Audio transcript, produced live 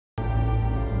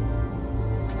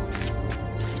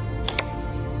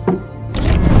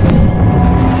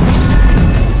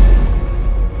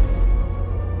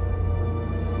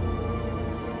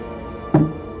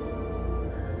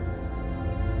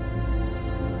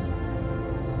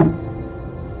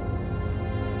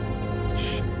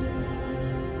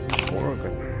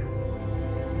Morgan.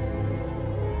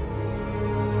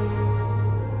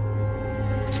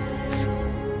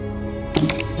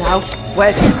 Now,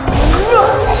 where do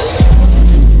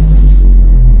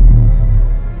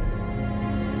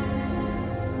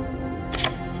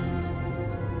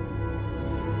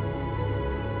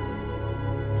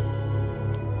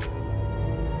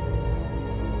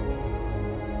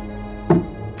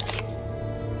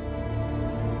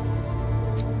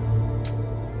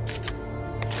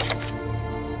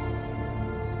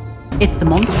It's the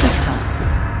monster's turn.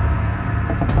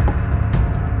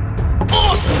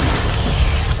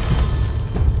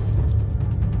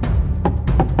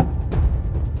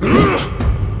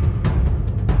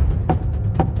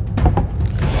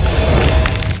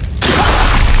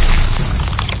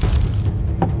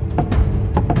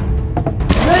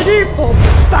 ready for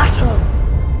battle?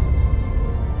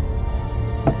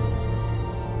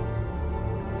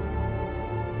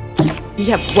 You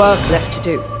have work left to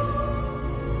do.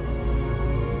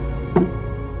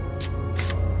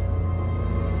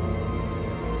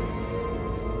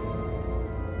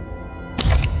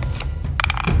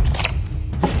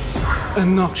 A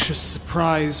noxious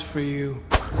surprise for you.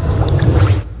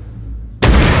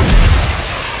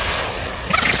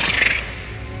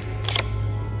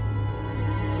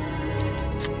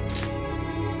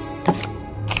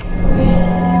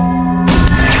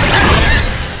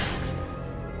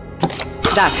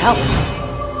 That helped.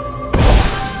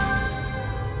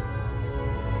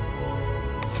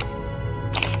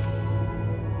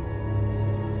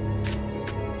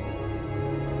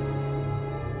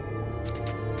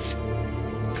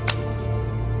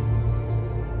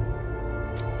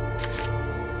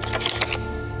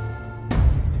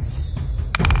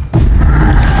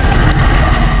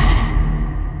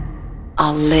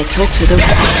 A little to the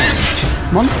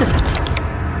right. Monster.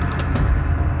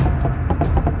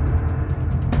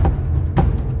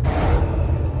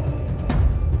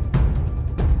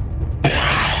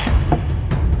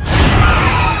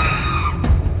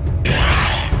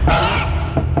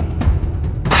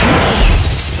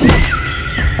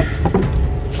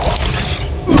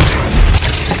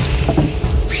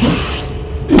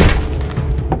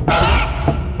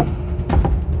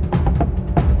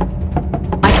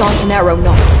 Got an arrow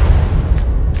knocked.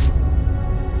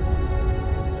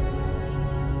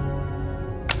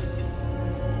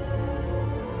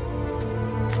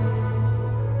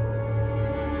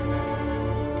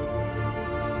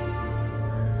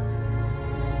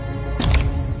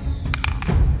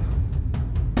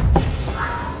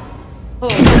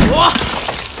 Oh.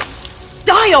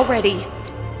 Die already!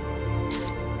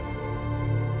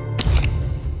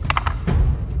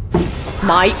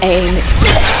 My aim is...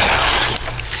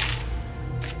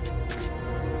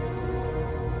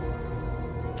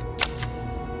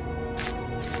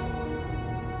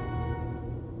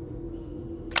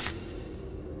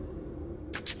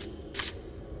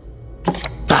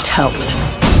 That helped.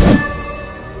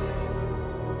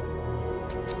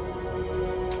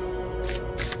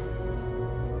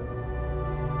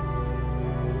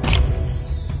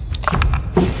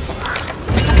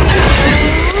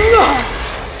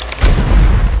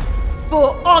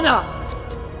 For honor!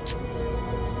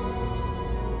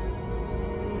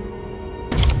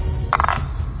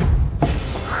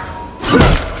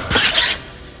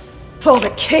 For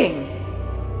the king!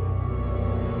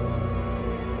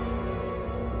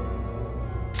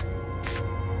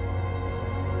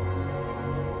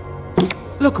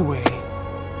 Look away.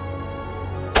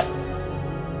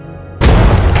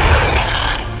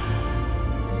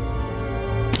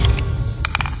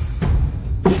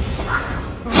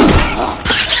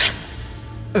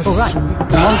 All right,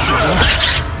 the monster's left.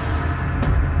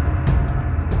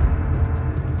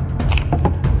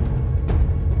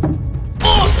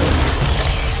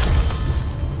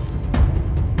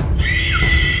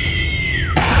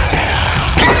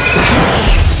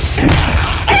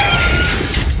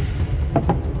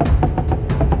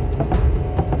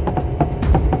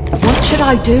 What should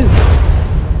I do?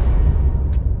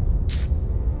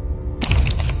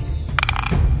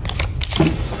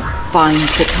 Find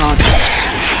the target.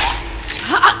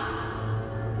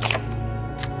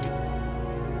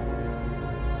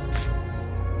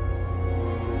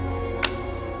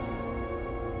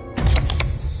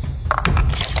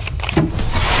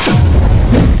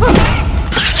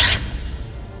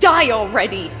 Die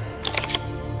already!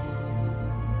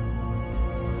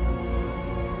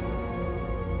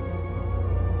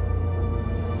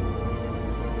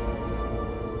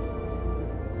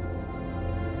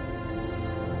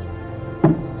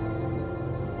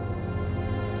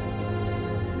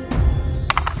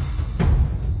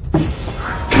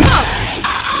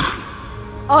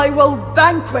 I will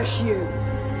vanquish you!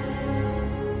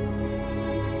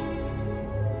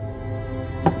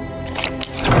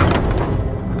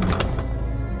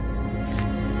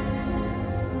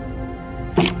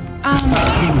 I'm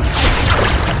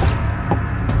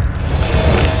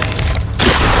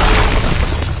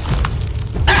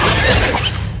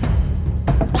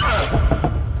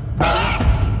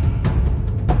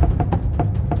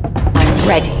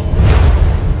ready.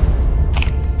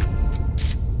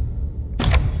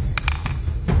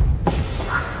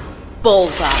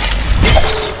 Bullseye.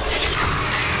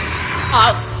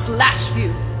 I'll slash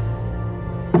you.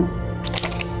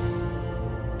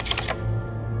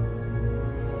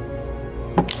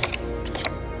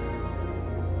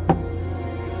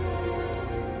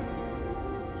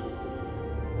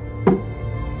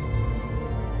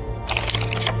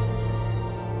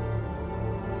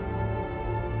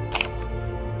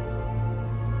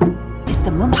 It's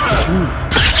the monster's move.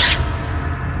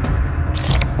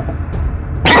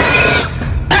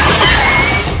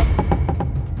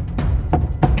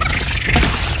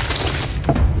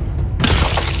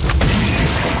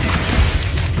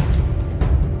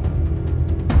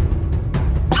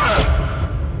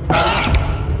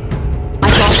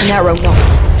 Narrow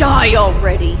knot. Die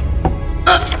already!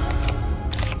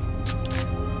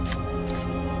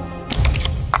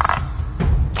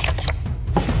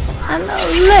 And the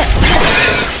lip!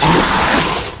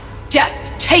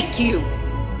 Death take you!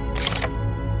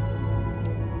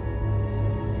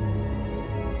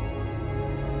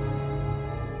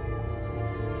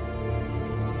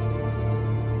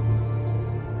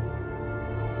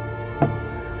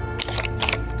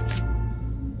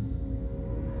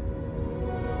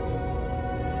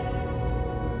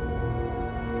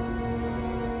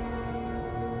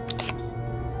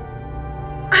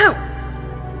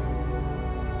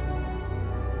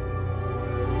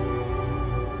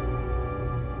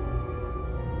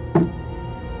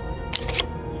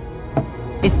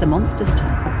 It's the monster's turn.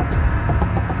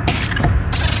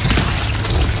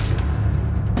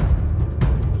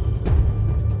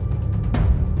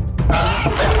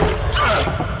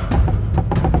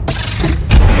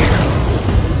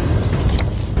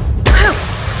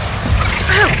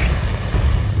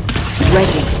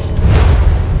 Ready.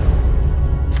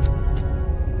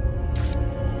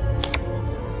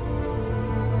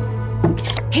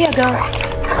 Here, go.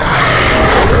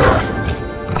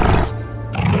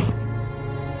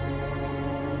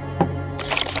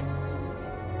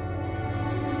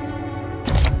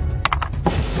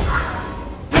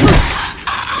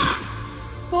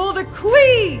 For the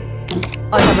Queen!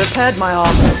 I have repaired my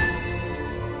armor.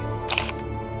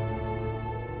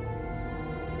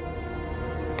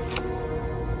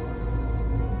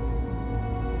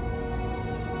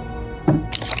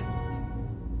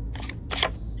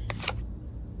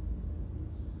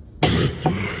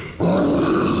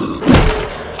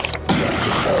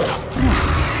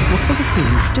 What will the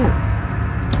fiends do?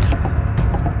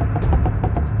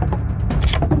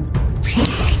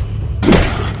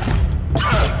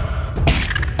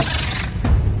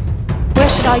 Where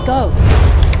should I go?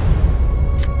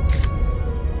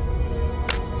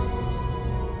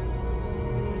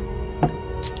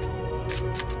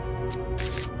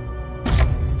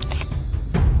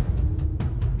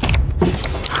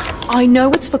 I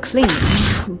know it's for clean,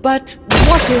 but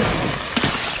what if...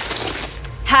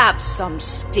 Have some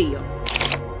steel.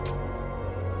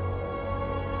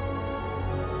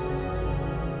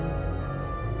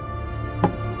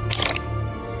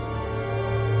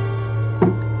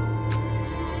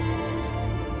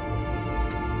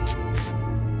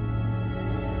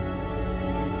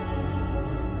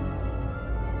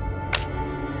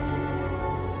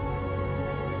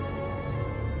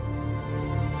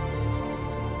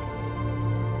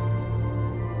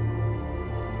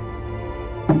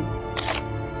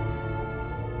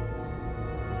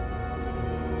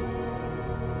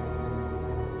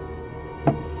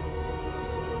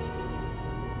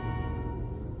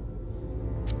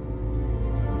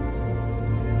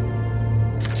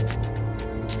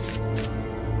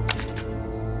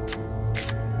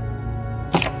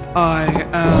 I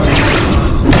am...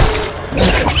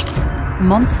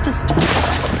 Monster's turn.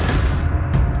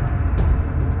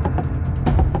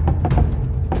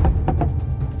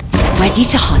 Ready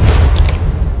to hunt.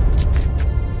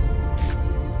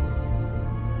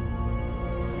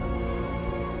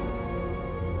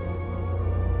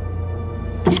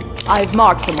 I've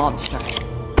marked the monster.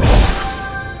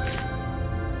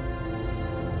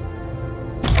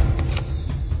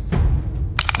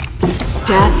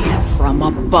 Death from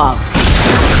above.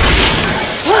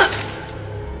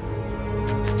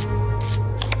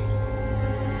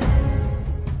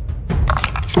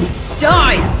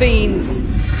 Die, fiends!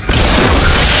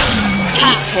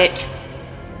 Eat it!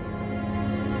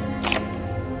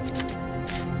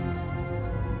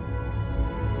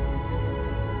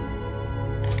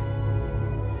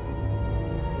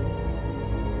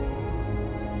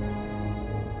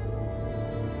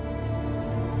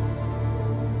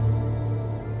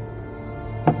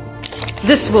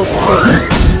 This will spoil.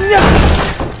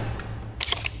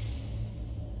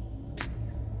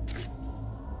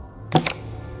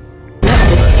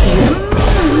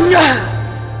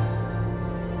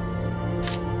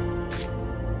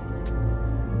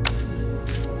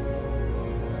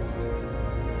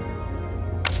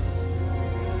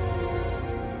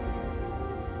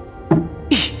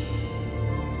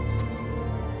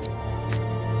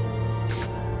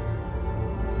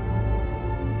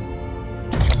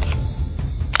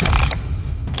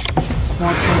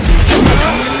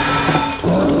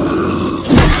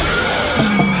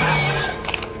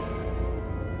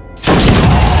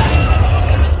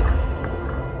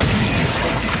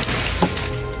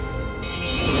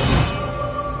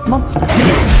 Monster.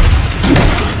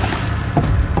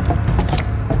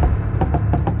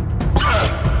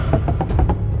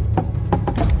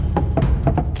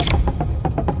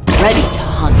 Ready to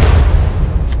hunt.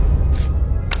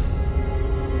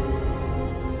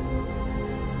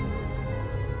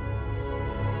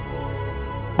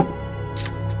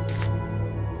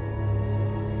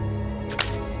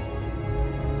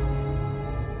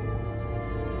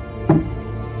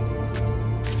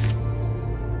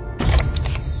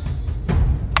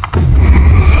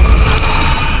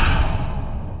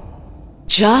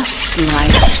 Just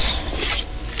like...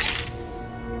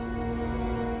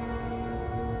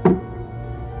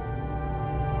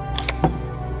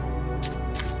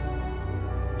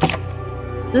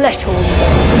 Let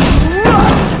all...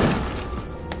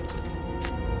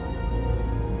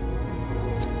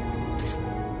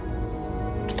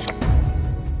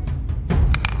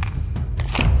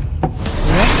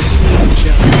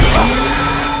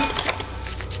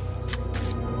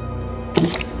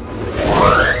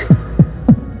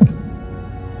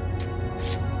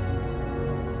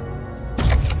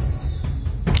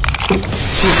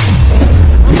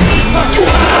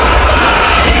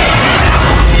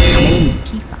 Slaying the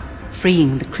keeper,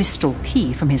 freeing the crystal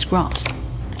key from his grasp.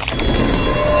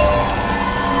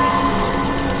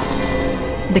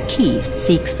 The key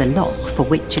seeks the lock for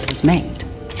which it was made.